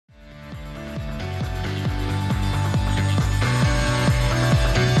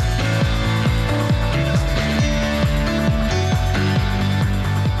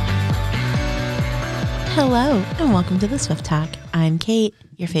Hello, and welcome to the Swift Talk. I'm Kate,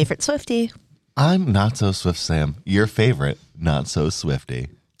 your favorite Swiftie. I'm Not So Swift Sam, your favorite Not So Swiftie.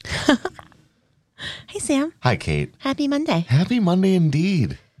 Hey, Sam. Hi, Kate. Happy Monday. Happy Monday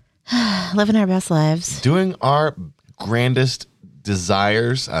indeed. Living our best lives. Doing our grandest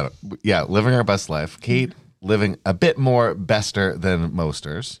desires. Living our best life. Kate living a bit more bester than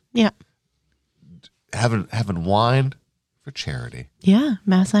mosters. Yeah. Having wine for charity. Yeah.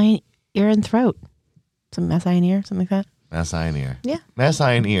 Mass eye, ear, and throat. Some mass eye and ear, something like that. Mass eye and ear. Yeah. Mass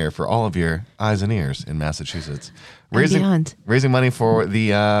eye and ear for all of your eyes and ears in Massachusetts. Beyond. Raising money for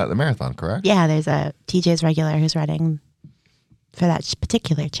the marathon, correct? Yeah, there's a TJ's regular who's running for that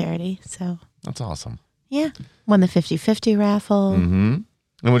particular charity. So, That's awesome. yeah. Won the 50-50 raffle. Mm-hmm.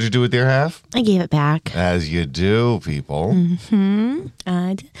 And what'd you do with your half? I gave it back. As you do, people. Mm-hmm.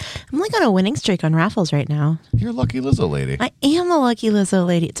 I'm like on a winning streak on raffles right now. You're a lucky Lizzo lady. I am the lucky Lizzo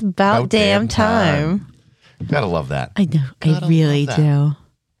lady. It's about damn time. Gotta love that. I know. Gotta I really love that. do.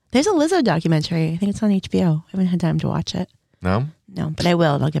 There's a Lizzo documentary. I think it's on HBO. I haven't had time to watch it. No? No, but I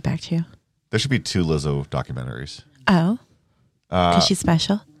will, and I'll get back to you. There should be 2 Lizzo documentaries. Oh, because she's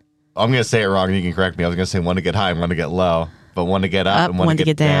special. I'm going to say it wrong and you can correct me. I was going to say one to get high and one to get low, but one to get up, and one to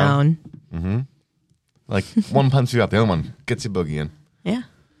get down. Mm-hmm. Like one pumps you up, the other one gets you boogieing. Yeah.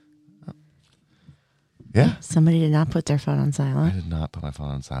 Yeah. Somebody did not put their phone on I silent. did not put my phone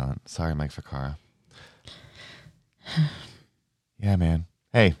on silent. Sorry, Mike Ficara. Yeah, man.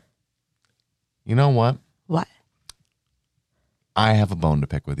 Hey, you know what? What? I have a bone to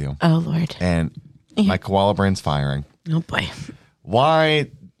pick with you. Oh, Lord. And my koala brain's firing. Oh, boy.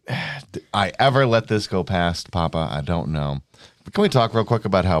 Why did I ever let this go past, Papa? I don't know. But can we talk real quick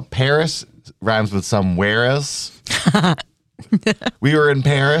about how Paris rhymes with some whereas? We were in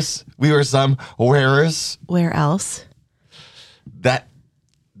Paris. We were some whereas. Where else?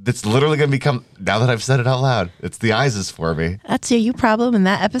 That's literally going to become, now that I've said it out loud, it's the Isis for me. That's your problem, and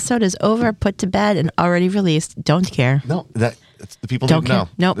that episode is over, put to bed, and already released. Don't care. No, it's the people Don't didn't know.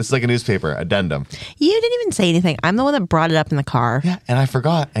 care. Nope. This is like a newspaper addendum. You didn't even say anything. I'm the one that brought it up in the car. Yeah, and I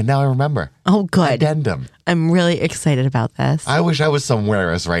forgot, and now I remember. Oh, good. Addendum. I'm really excited about this. I wish I was somewhere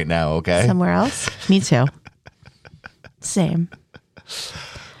else right now, okay? Somewhere else? Me too. Same.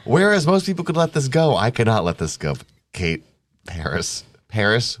 Whereas most people could let this go, I cannot let this go. Kate, Paris,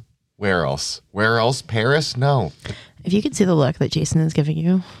 where else? Where else? Paris? No. If you could see the look that Jason is giving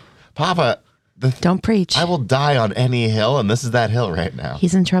you, Papa, don't preach. I will die on any hill, and this is that hill right now.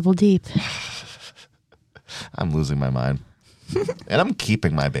 He's in trouble deep. I'm losing my mind. And I'm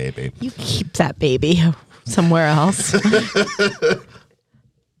keeping my baby. You keep that baby somewhere else.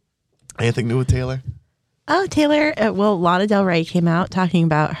 Anything new with Taylor? Oh, Taylor. Well, Lana Del Rey came out talking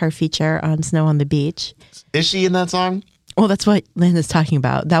about her feature on Snow on the Beach. Is she in that song? Well, that's what Lana's talking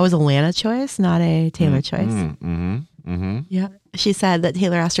about. That was a Lana choice, not a Taylor choice. Yeah. She said that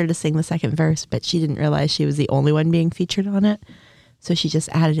Taylor asked her to sing the second verse, but she didn't realize she was the only one being featured on it. So she just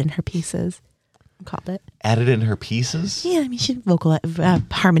added in her pieces and called it. Added in her pieces? Yeah, I mean, she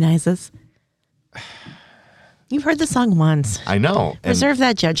harmonizes. You've heard the song once. I know. Reserve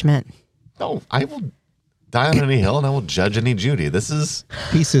that judgment. No, I will die on any hill and I will judge any Judy. This is...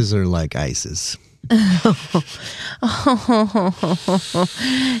 Pieces are like ices.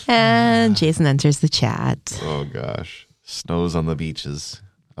 And Jason enters the chat. Oh, gosh. Snows on the beaches.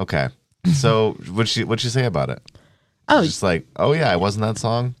 Okay. So what'd she say about it? Oh, Just like, oh, yeah, it wasn't that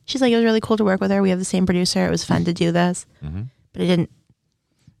song? she's like, it was really cool to work with her. We have the same producer. It was fun to do this. But I didn't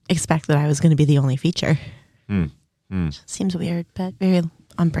expect that I was going to be the only feature. Seems weird, but very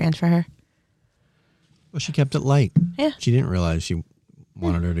on brand for her. Well, she kept it light. Yeah. She didn't realize she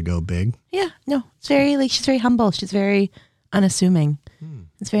wanted her to go big. Yeah, no, it's very, like, she's very humble. She's very unassuming.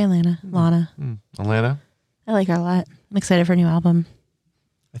 It's very Lana. Atlanta? I like her a lot. I'm excited for a new album.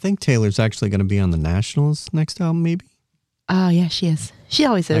 I think Taylor's actually going to be on the Nationals next album, maybe. Oh, yeah, she is. She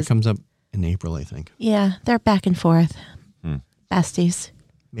always That is. comes up in April, I think. Yeah, they're back and forth. Besties.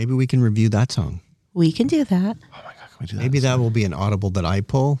 Maybe we can review that song. We can do that. Oh, my God, can we do that? Maybe that will be an audible that I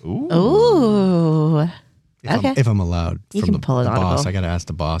pull. Ooh. If I'm allowed. You from can the, pull it the boss. audible. I got to ask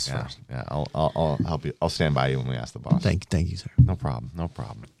the boss Yeah, first. yeah. I'll help you. I'll stand by you when we ask the boss. Thank you, sir. No problem. No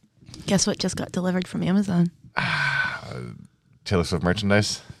problem. Guess what just got delivered from Amazon? Taylor Swift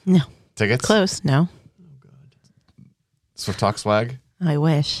merchandise? No. Tickets? Close. No. Swift Talk swag? I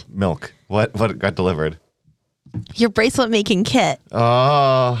wish. Milk. What got delivered? Your bracelet making kit.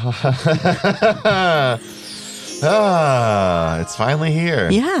 Oh. It's finally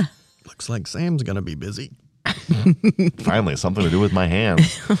here. Yeah. Looks like Sam's going to be busy. Finally, something to do with my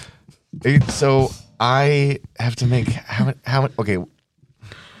hands. So I have to make how okay.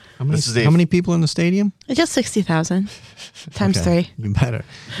 How many people in the stadium? Just 60,000 times Okay.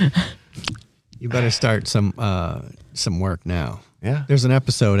 3. You better start some work now. Yeah. There's an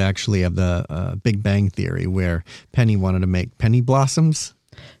episode actually of the Big Bang Theory where Penny wanted to make penny blossoms,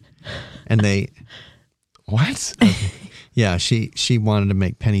 and they What? yeah she wanted to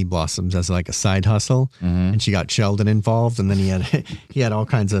make penny blossoms as like a side hustle, and she got Sheldon involved, and then he had all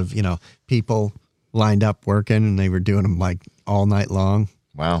kinds of people lined up working, and they were doing them like all night long.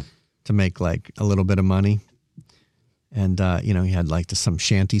 Wow. To make like a little bit of money. And, he had like some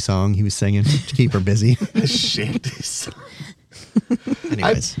shanty song he was singing to keep her busy. Shanty song.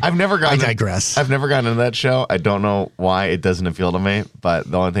 Anyways, I've never gotten. I digress. I've never gotten into that show. I don't know why it doesn't appeal to me, but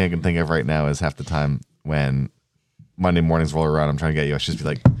the only thing I can think of right now is half the time when Monday mornings roll around, I'm trying to get you. I should just be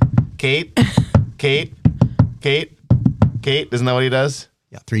like, Kate, Kate, Kate, Kate. Isn't that what he does?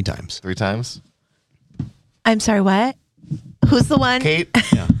 Yeah, 3 times. 3 times. I'm sorry, what? Who's the one? Kate.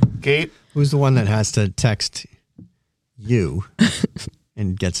 Yeah. Kate. Who's the one that has to text you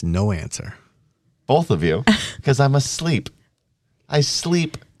and gets no answer? Both of you, because I'm asleep. I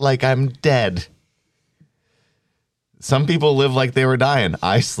sleep like I'm dead. Some people live like they were dying.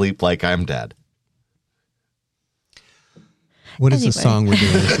 I sleep like I'm dead. What is the Anyway. song we're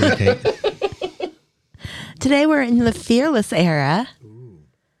doing this week, Kate? Today we're in the Fearless era.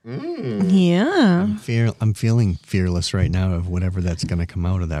 Yeah. I'm feeling fearless right now of whatever that's going to come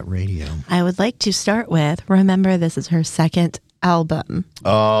out of that radio. I would like to start with, remember, this is her second album.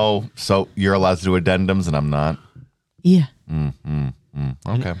 Oh, so you're allowed to do addendums and I'm not? Yeah.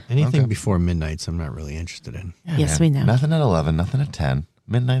 Okay. Anything Okay. before midnights, I'm not really interested in. Yeah, Yes, man. we know. Nothing at 11, nothing at 10.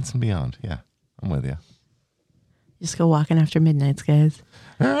 Midnights and beyond. Yeah, I'm with you. Just go walking after midnights, guys.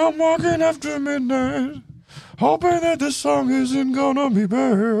 I'm walking after midnight, hoping that this song isn't gonna be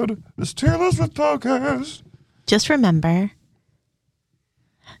bad. It's Taylor's with podcast. Just remember,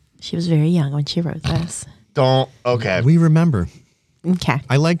 she was very young when she wrote this. Don't. Okay. We remember. Okay.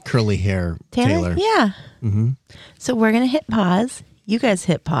 I like curly hair, Taylor. Yeah. So we're going to hit pause. You guys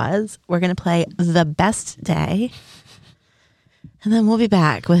hit pause. We're going to play The Best Day. And then we'll be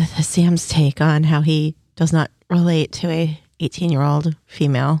back with Sam's take on how he does not relate to a 18-year-old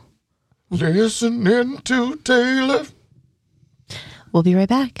female. Listening to Taylor. We'll be right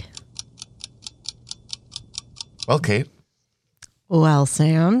back. Well, Kate, Well,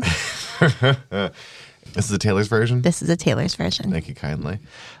 Sam, this is a Taylor's version. this is a Taylor's version. Thank you kindly.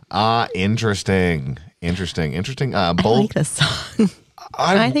 Interesting. I like this song.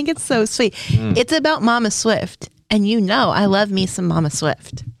 I think it's so sweet. It's about Mama Swift. And I love me some Mama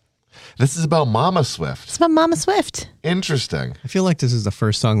Swift. This is about Mama Swift. It's about Mama Swift. Interesting. I feel like this is the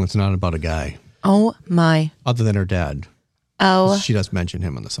first song that's not about a guy, Oh, my. other than her dad. Oh, She does mention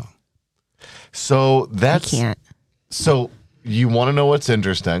him in the song. So I that's can't. So you want to know what's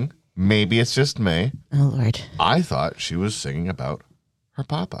interesting? Maybe it's just me. Oh, Lord. I thought she was singing about her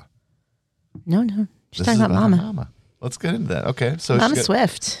papa. No. She's This talking is about her Mama. mama. Let's get into that. Okay, so Mama she's got-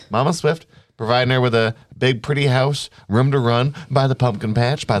 Swift. Mama Swift providing her with a big, pretty house, room to run by the pumpkin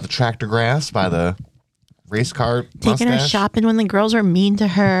patch, by the tractor grass, by the race car Taking her mustache. shopping when the girls are mean to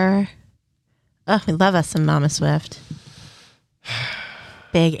her. Oh, we love us some Mama Swift.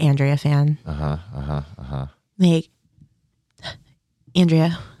 Big Andrea fan. Like,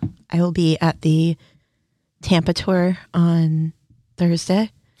 Andrea, I will be at the Tampa tour on Thursday. And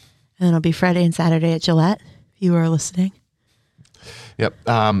then it'll be Friday and Saturday at Gillette, if you are listening. Yep.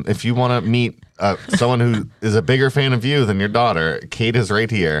 If you want to meet someone who is a bigger fan of you than your daughter, Kate is right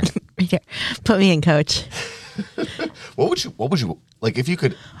here. Right here. Put me in, coach. What would you like if you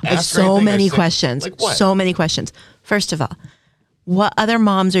could There's ask her so anything or many say- questions. Like what? So many questions. First of all, what other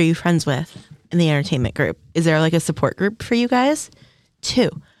moms are you friends with in the entertainment group? Is there like a support group for you guys? 2,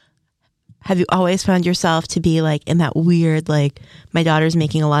 have you always found yourself to be like in that weird, like, my daughter's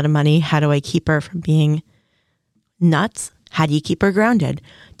making a lot of money. How do I keep her from being nuts? How do you keep her grounded?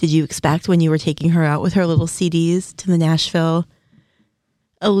 Did you expect when you were taking her out with her little CDs to the Nashville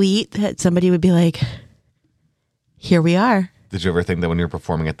elite that somebody would be like, here we are? Did you ever think that when you were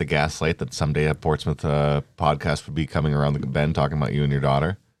performing at the Gaslight that someday a Portsmouth podcast would be coming around the bend talking about you and your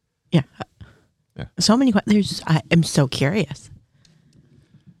daughter? Yeah. Yeah. So many questions. I am so curious.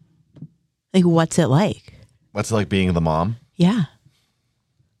 Like, what's it like? What's it like being the mom? Yeah.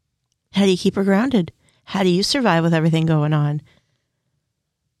 How do you keep her grounded? How do you survive with everything going on?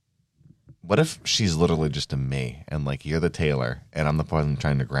 What if she's literally just a me and like you're the Taylor and I'm the person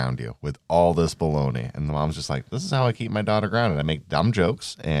trying to ground you with all this baloney, and the mom's just like, this is how I keep my daughter grounded. I make dumb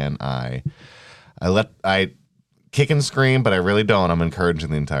jokes and I kick and scream, but I really don't. I'm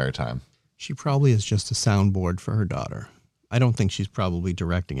encouraging the entire time. She probably is just a soundboard for her daughter. I don't think she's probably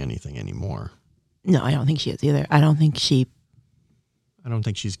directing anything anymore. No, I don't think she is either. I don't think she's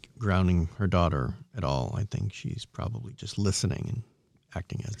grounding her daughter at all. I think she's probably just listening and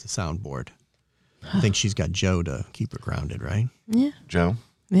acting as the soundboard. I think she's got Joe to keep her grounded, right? Yeah. Joe?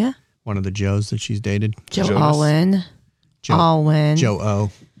 Yeah. One of the Joes that she's dated. Joe Alwyn. Alwyn. Joe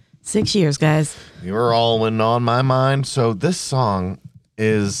O. 6 years, guys. You're Alwyn on my mind. So this song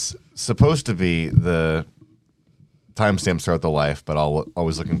is supposed to be the timestamps throughout the life, but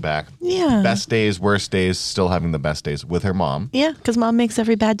always looking back. Yeah. Best days, worst days, still having the best days with her mom. Yeah, because mom makes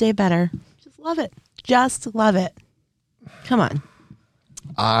every bad day better. Just love it. Just love it. Come on.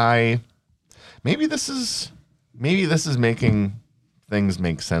 Maybe this is making things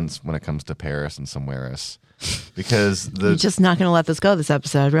make sense when it comes to Paris and Somewheres. Because You're just not going to let this go this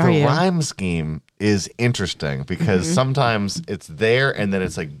episode, are you? The rhyme scheme is interesting because sometimes it's there and then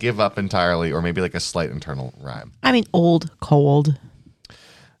it's like give up entirely or maybe like a slight internal rhyme. I mean, old, cold.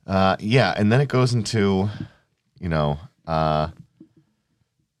 Yeah, and then it goes into,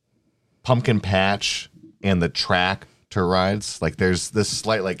 pumpkin patch and the track to rides. Like there's this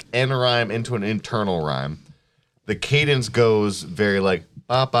slight like end rhyme into an internal rhyme. The cadence goes very like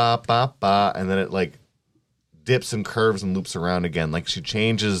ba ba ba ba, and then it like dips and curves and loops around again. Like she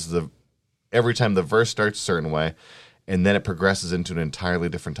changes every time the verse starts a certain way, and then it progresses into an entirely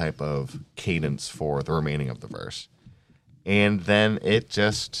different type of cadence for the remaining of the verse. And then it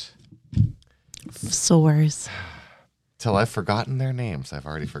just soars. Till I've forgotten their names. I've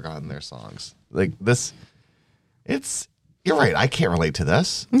already forgotten their songs. Like this, you're right. I can't relate to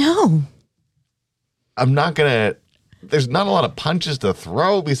this. No. I'm not going to, there's not a lot of punches to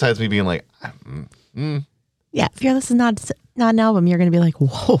throw besides me being like, Yeah, if you're listening not an album, you're going to be like,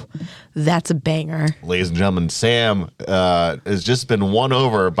 whoa, that's a banger. Ladies and gentlemen, Sam has just been won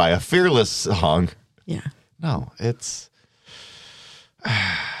over by a Fearless song. Yeah. No, it's...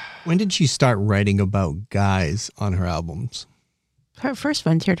 When did she start writing about guys on her albums? Her first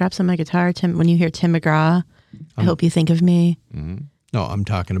one, Teardrops on My Guitar, when you hear Tim McGraw, I Hope You Think of Me. Mm-hmm. No, I'm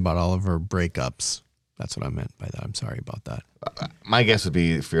talking about all of her breakups. That's what I meant by that. I'm sorry about that. My guess would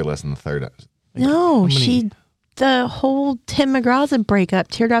be Fearless in the third. No, the whole Tim McGraw's a breakup.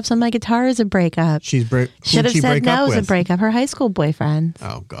 Teardrops on My Guitar is a breakup. Should have said no is a breakup. Her high school boyfriend.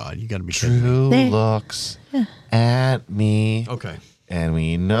 Oh, God. You got to be kidding True me. looks at me. Okay. And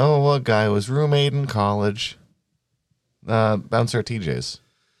we know a guy was roommate in college. Bouncer at TJ's.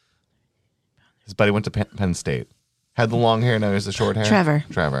 His buddy went to Penn State. Had the long hair, now he has the short hair.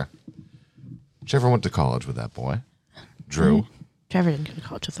 Trevor went to college with that boy. Drew. Trevor didn't go to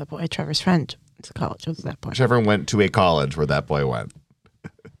college with that boy. Trevor's friend went to college with that boy. Trevor went to a college where that boy went.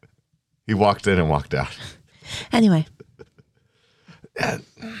 He walked in and walked out. Anyway.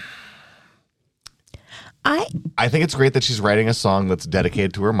 I think it's great that she's writing a song that's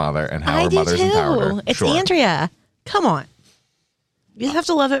dedicated to her mother and how her mother's empowered her. It's Andrea. Come on. You just have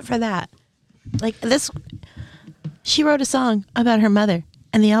to love it for that. Like this, she wrote a song about her mother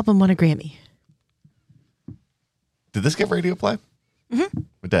and the album won a Grammy. Did this get radio play? Mm-hmm.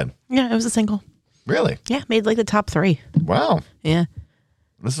 It did. Yeah, it was a single. Really? Yeah, made like the top 3. Wow. Yeah.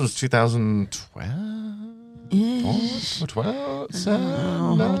 This was 2012? Yeah. 12?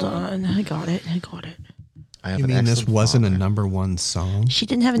 Hold on. I got it. You mean this wasn't a number one song? She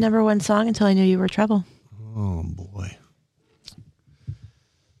didn't have a number one song until I Knew You Were Trouble. Oh, boy.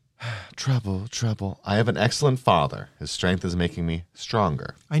 Trouble. I have an excellent father. His strength is making me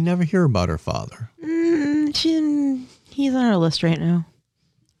stronger. I never hear about her father. He's on our list right now.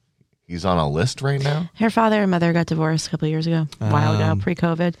 He's on a list right now? Her father and mother got divorced a couple of years ago, a while ago,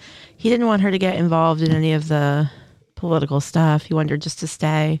 pre-COVID. He didn't want her to get involved in any of the political stuff. He wanted her just to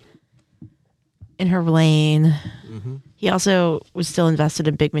stay in her lane. Mm-hmm. He also was still invested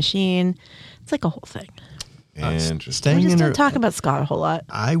in Big Machine. It's like a whole thing. Interesting. We just don't talk about Scott a whole lot.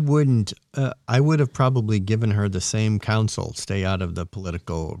 I wouldn't. I would have probably given her the same counsel: stay out of the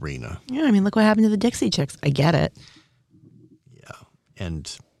political arena. Yeah, I mean, look what happened to the Dixie Chicks. I get it. Yeah,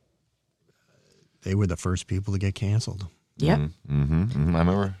 and they were the first people to get canceled. Yep. I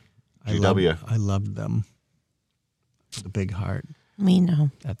remember. GW. I loved them. With a big heart. We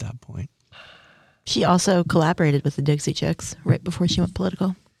know. At that point. She also collaborated with the Dixie Chicks right before she went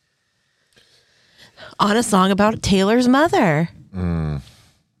political. On a song about Taylor's mother.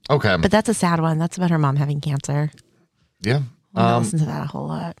 Okay. But that's a sad one. That's about her mom having cancer. Yeah. I don't listen to that a whole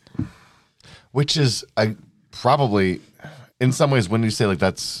lot. Which is probably, in some ways, when you say like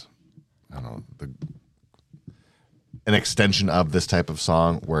that's, I don't know, an extension of this type of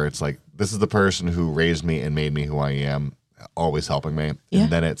song where it's like, this is the person who raised me and made me who I am. always helping me. Yeah.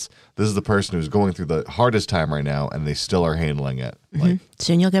 And then this is the person who's going through the hardest time right now, and they still are handling it. Like,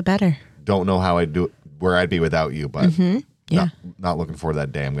 soon you'll get better. don't know how I'd do it, where I'd be without you, but Yeah. not looking forward to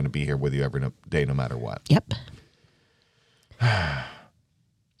that day. I'm going to be here with you every day, no matter what. Yep.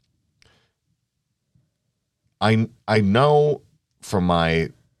 I know from my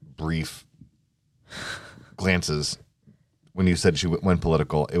brief glances when you said she went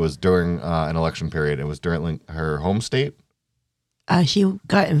political, it was during an election period. It was during her home state. She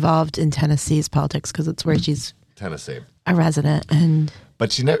got involved in Tennessee's politics because it's where she's Tennessee, a resident,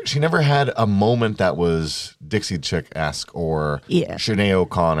 but she never had a moment that was Dixie Chick-esque or Sinead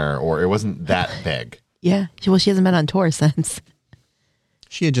O'Connor, or it wasn't that big. Yeah. Well, she hasn't been on tour since.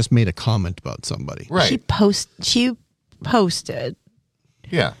 She had just made a comment about somebody. Right. She posted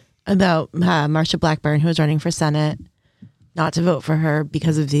Yeah. about Marsha Blackburn, who was running for Senate, not to vote for her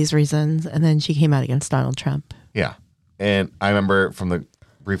because of these reasons. And then she came out against Donald Trump. Yeah. And I remember from the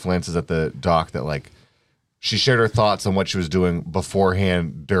brief glances at the doc that, like, she shared her thoughts on what she was doing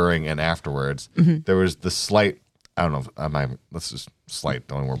beforehand, during, and afterwards. There was the slight, I don't know, let's just slight,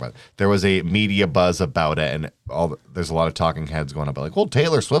 don't worry about it. There was a media buzz about it, and there's a lot of talking heads going about, like, well,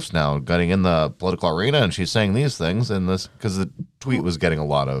 Taylor Swift's now getting in the political arena, and she's saying these things, and this, because the tweet was getting a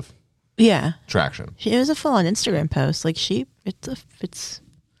lot of traction. It was a full-on Instagram post. Like, it's...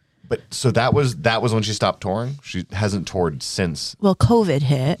 But so that was when she stopped touring? She hasn't toured since. Well, COVID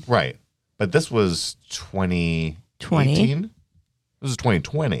hit. Right. But this was 2018? This is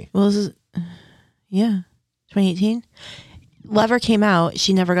 2020. Well, this is, 2018. Lover came out.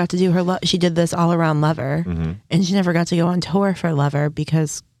 She never got to do her. She did this all around Lover, and she never got to go on tour for Lover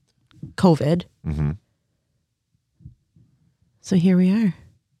because COVID. So here we are.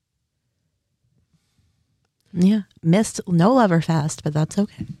 Yeah, missed no Lover Fest, but that's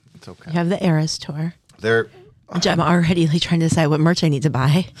okay. It's okay. You have the Eras tour. Which I'm already trying to decide what merch I need to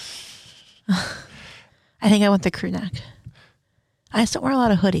buy. I think I want the crew neck. I just don't wear a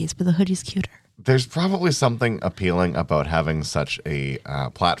lot of hoodies, but the hoodie's cuter. There's probably something appealing about having such a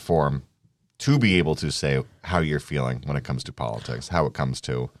platform to be able to say how you're feeling when it comes to politics, how it comes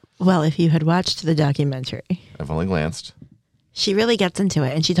to. Well, if you had watched the documentary. I've only glanced. She really gets into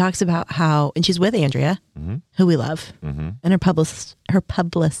it, and she talks about how, and she's with Andrea, who we love, and her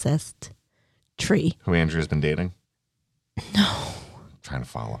publicist, Tree. Who Andrea's been dating? No. I'm trying to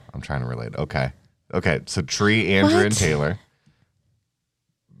follow. I'm trying to relate. Okay. So Tree, Andrea, and Taylor.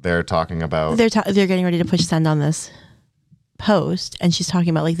 They're talking about. They're getting ready to push send on this post, and she's talking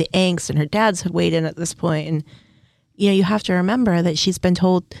about, like, the angst, and her dad's weighed in at this point, and you have to remember that she's been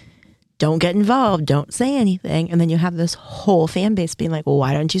told, don't get involved, don't say anything, and then you have this whole fan base being like, well,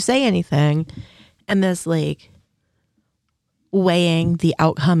 why don't you say anything? And this, like, weighing the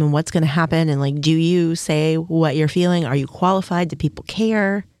outcome and what's going to happen, and, like, do you say what you're feeling? Are you qualified? Do people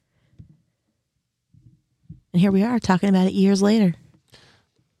care? And here we are talking about it years later.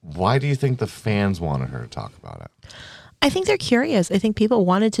 Why do you think the fans wanted her to talk about it? I think they're curious. I think people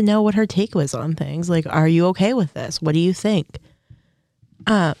wanted to know what her take was on things. Like, are you okay with this? What do you think?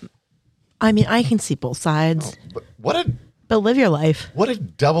 I mean, I can see both sides. But live your life. What a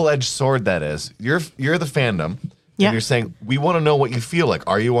double-edged sword that is. You're the fandom. Yeah. And you're saying, we want to know what you feel like.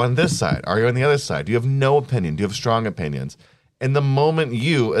 Are you on this side? Are you on the other side? Do you have no opinion? Do you have strong opinions? And the moment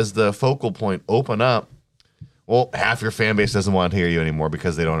you, as the focal point, open up, well, half your fan base doesn't want to hear you anymore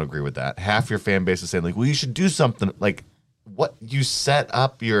because they don't agree with that. Half your fan base is saying, like, well, you should do something. Like, what? You set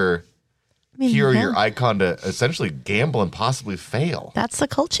up your hero, your icon to essentially gamble and possibly fail. That's the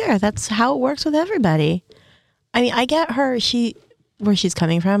culture. That's how it works with everybody. I mean, I get her, where she's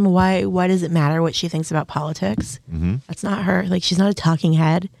coming from. Why does it matter what she thinks about politics? That's not her. Like, she's not a talking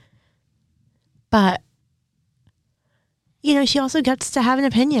head. But, she also gets to have an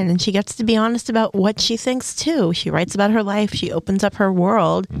opinion, and she gets to be honest about what she thinks too. She writes about her life. She opens up her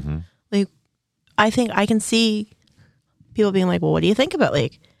world. Like, I think I can see people being like, well, what do you think about,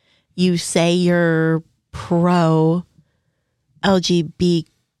 like, you say you're pro LGBTQ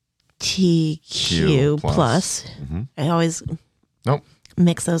plus. I always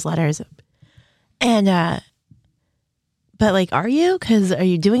mix those letters up. And, but, like, are you? Because are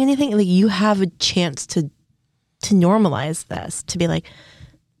you doing anything? Like, you have a chance to normalize this, to be like,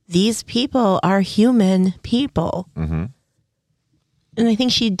 these people are human people. And I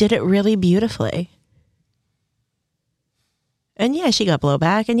think she did it really beautifully. And yeah, she got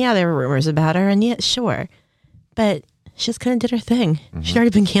blowback, and yeah, there were rumors about her, and yeah, sure. But she just kind of did her thing. She'd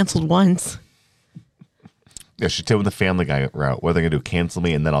already been canceled once. Yeah, she's taking the Family Guy route. What are they going to do? Cancel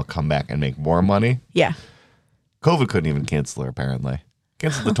me, and then I'll come back and make more money? Yeah. COVID couldn't even cancel her, apparently.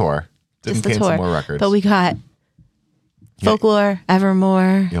 Canceled the tour. Didn't Just the cancel tour. More records. But we got Folklore,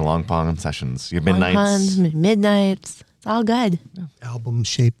 Evermore. Your Long Pond Sessions. Your Long Midnights. Ponds, Midnights. It's all good. Album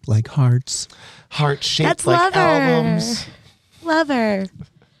shaped like hearts. Heart-shaped That's like Lover. albums. Lover.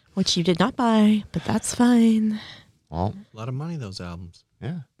 Which you did not buy, but that's fine. Well, A lot of money, those albums.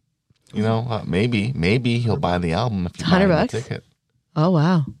 yeah. You know, maybe he'll buy the album if you buy $100 the bucks? ticket. Oh,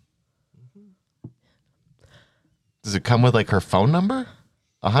 wow. Does it come with like her phone number?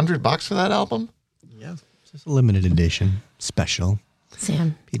 $100 for that album? Yeah. It's just a limited edition, special.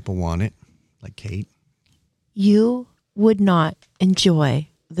 Sam, People want it, like Kate. you would not enjoy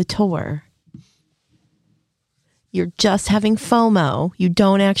the tour. You're just having FOMO. You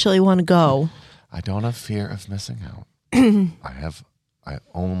don't actually want to go. I don't have fear of missing out. I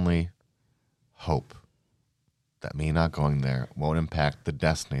only hope that me not going there won't impact the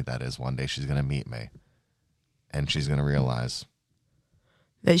destiny that is one day she's going to meet me. And she's going to realize.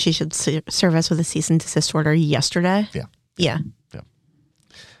 That she should serve us with a cease and desist order yesterday? Yeah. Yeah.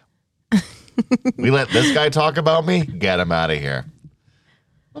 We let this guy talk about me? Get him out of here.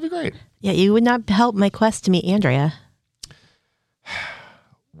 That'll be great. Yeah, you would not help my quest to meet Andrea.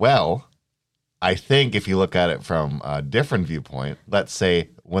 Well, I think if you look at it from a different viewpoint, let's say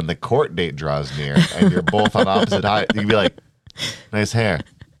when the court date draws near and you're both on opposite height, you'd be like, nice hair.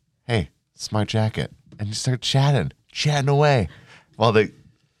 Hey, smart jacket. And you start chatting away while the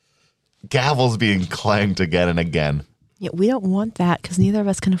gavel's being clanged again and again. Yeah, we don't want that because neither of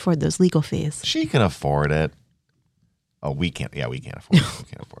us can afford those legal fees. She can afford it. Oh, we can't. Yeah, we can't afford it. We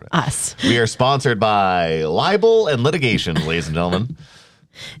can't afford it. Us. We are sponsored by libel and litigation, ladies and gentlemen.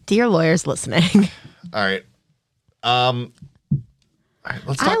 Dear lawyers listening. All right. All right,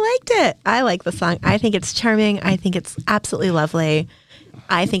 let's talk. I liked it. I like the song. I think it's charming. I think it's absolutely lovely.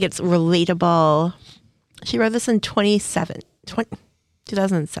 I think it's relatable. She wrote this in 2007.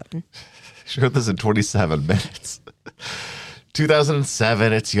 She wrote this in 27 minutes.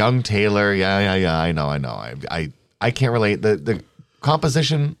 2007. It's young Taylor. Yeah. I know. I can't relate. The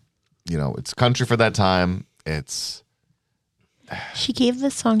composition, it's country for that time. She gave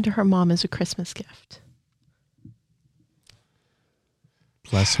this song to her mom as a Christmas gift.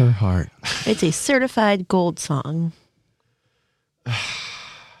 Bless her heart. It's a certified gold song.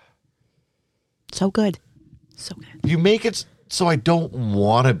 So good. So good. You make it so I don't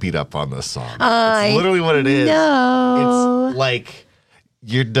want to beat up on this song. It's literally what it is. No. It's like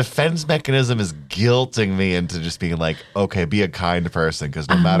your defense mechanism is guilting me into just being like, okay, be a kind person because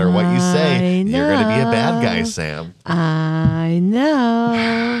no matter what you say, you're going to be a bad guy, Sam. I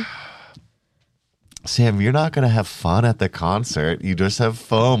know. Sam, you're not going to have fun at the concert. You just have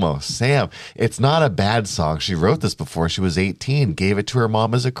FOMO. Sam, it's not a bad song. She wrote this before she was 18, gave it to her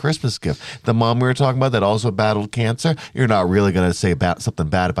mom as a Christmas gift. The mom we were talking about that also battled cancer, you're not really going to say something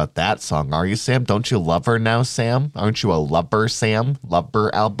bad about that song, are you, Sam? Don't you love her now, Sam? Aren't you a lover, Sam?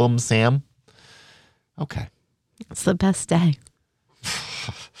 Lover album, Sam? Okay. It's the best day.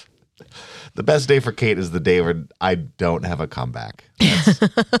 The best day for Kate is the day where I don't have a comeback. That's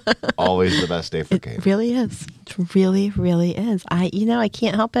always the best day for Kate. It really is. It really, really is. I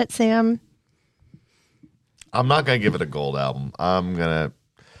can't help it, Sam. I'm not going to give it a gold album. I'm going to,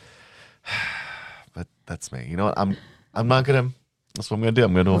 but that's me. You know what? I'm not going to, that's what I'm going to do.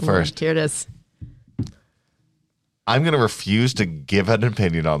 I'm going to do it first. Here it is. I'm going to refuse to give an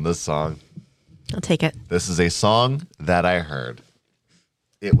opinion on this song. I'll take it. This is a song that I heard.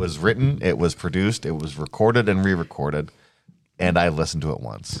 It was written, it was produced, it was recorded and re-recorded, and I listened to it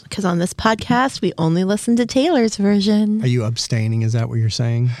once. Because on this podcast, we only listen to Taylor's version. Are you abstaining? Is that what you're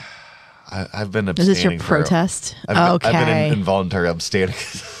saying? I've been Is abstaining. this your protest? I've Okay. been involuntary abstaining.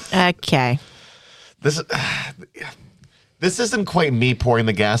 Okay. This isn't quite me pouring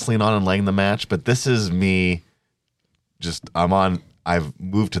the gasoline on and laying the match, but this is me I've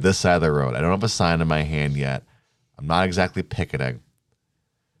moved to this side of the road. I don't have a sign in my hand yet. I'm not exactly picketing.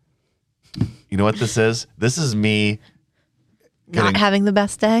 You know what this is? This is me Not having the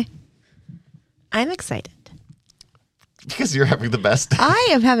best day. I'm excited. Because you're having the best day. I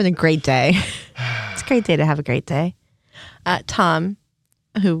am having a great day. It's a great day to have a great day. Tom,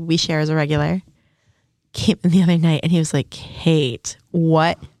 who we share as a regular, came in the other night and he was like, Kate,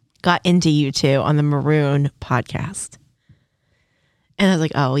 what got into you two on the Maroon podcast? And I was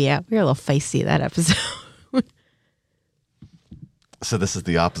like, oh yeah, we were a little feisty that episode. So this is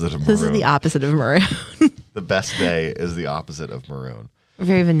the opposite of Maroon. This is the opposite of Maroon. The best day is the opposite of Maroon.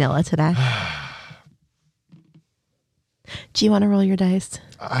 Very vanilla today. Do you want to roll your dice?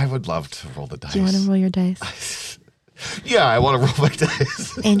 I would love to roll the dice. Do you want to roll your dice? Yeah, I want to roll my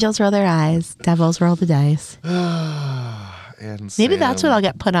dice. Angels roll their eyes. Devils roll the dice. And Maybe that's what I'll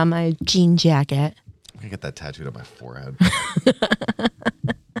get put on my jean jacket. gonna get that tattooed on my forehead.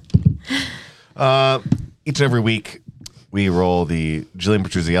 Each and every week, we roll the Jillian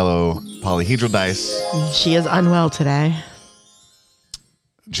Petruzziello polyhedral dice. She is unwell today.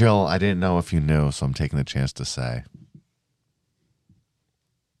 Jill, I didn't know if you knew, so I'm taking the chance to say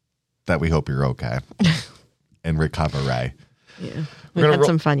that we hope you're okay and recover, Ray. Yeah. We had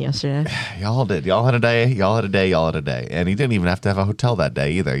some fun yesterday. Y'all did. Y'all had a day. Y'all had a day. Y'all had a day. And you didn't even have to have a hotel that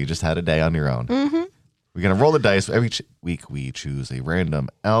day either. You just had a day on your own. Mm-hmm. We're going to roll the dice. Every week we choose a random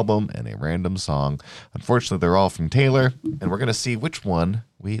album and a random song. Unfortunately, they're all from Taylor. And we're going to see which one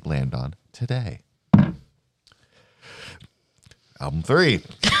we land on today. Album 3.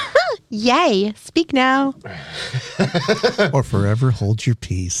 Yay. Speak now. Or forever hold your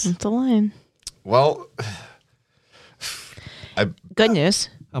peace. That's a line. Well, good news.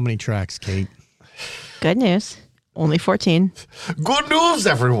 How many tracks, Kate? Good news. Only 14. Good news,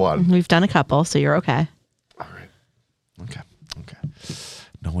 everyone. We've done a couple, so you're okay. All right. Okay.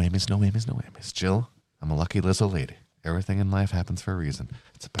 No whammies, no whammies, no whammies. Jill, I'm a lucky Lizzo lady. Everything in life happens for a reason.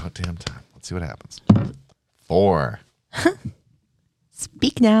 It's about damn time. Let's see what happens. 4.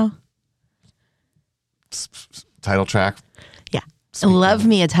 Speak now. Title track. Yeah. Speak Love now.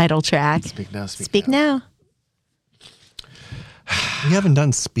 me a title track. Speak now. Speak now. We haven't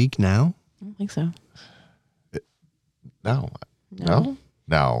done Speak Now? I don't think so. No.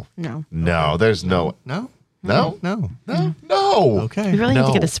 No. There's no. No? No. No. No. Okay. We really need to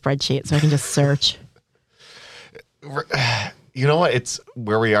No. get a spreadsheet so I can just search. You know what? It's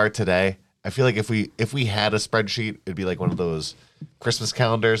where we are today. I feel like if we had a spreadsheet, it'd be like one of those Christmas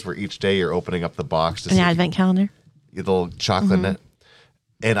calendars where each day you're opening up the box to An see advent calendar. the little chocolate in it.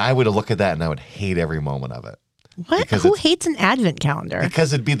 And I would look at that and I would hate every moment of it. What? Because Who it's- hates an advent calendar?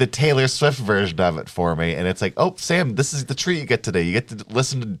 Because it'd be the Taylor Swift version of it for me. And it's like, oh, Sam, this is the treat you get today. You get to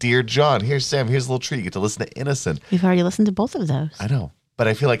listen to Dear John. Here's Sam. Here's a little treat. You get to listen to Innocent. We've already listened to both of those. I know. But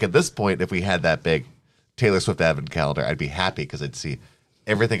I feel like at this point, if we had that big Taylor Swift advent calendar, I'd be happy because I'd see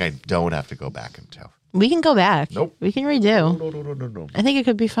everything I don't have to go back into. We can go back. Nope. We can redo. No. I think it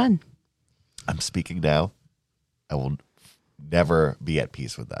could be fun. I'm speaking now. I will never be at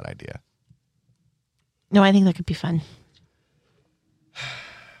peace with that idea. No, I think that could be fun.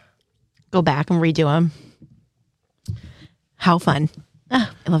 Go back and redo them. How fun. I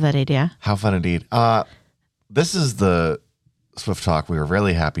love that idea. How fun indeed. This is the Swift Talk. We were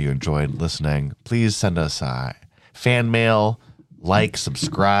really happy you enjoyed listening. Please send us fan mail, like,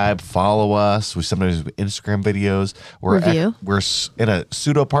 subscribe, follow us. We sometimes do Instagram videos. Review. We're in a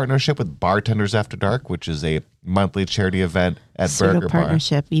pseudo partnership with Bartenders After Dark, which is a monthly charity event at Burger Bar.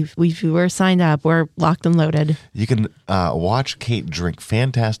 Partnership. We're signed up. We're locked and loaded. You can watch Kate drink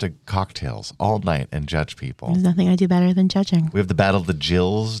fantastic cocktails all night and judge people. There's nothing I do better than judging. We have the Battle of the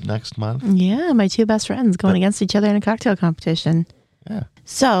Jills next month. Yeah, my two best friends going against each other in a cocktail competition. Yeah.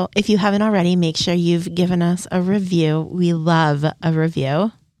 So if you haven't already, make sure you've given us a review. We love a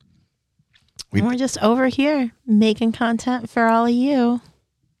review. And we're just over here making content for all of you.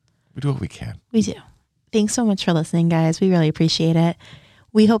 We do what we can. We do. Thanks so much for listening, guys. We really appreciate it.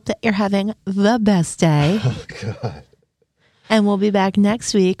 We hope that you're having the best day. Oh, God. And we'll be back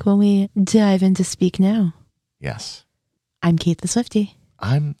next week when we dive into Speak Now. Yes. I'm Kate the Swiftie.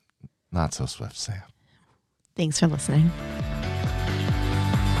 I'm not so swift, Sam. Thanks for listening.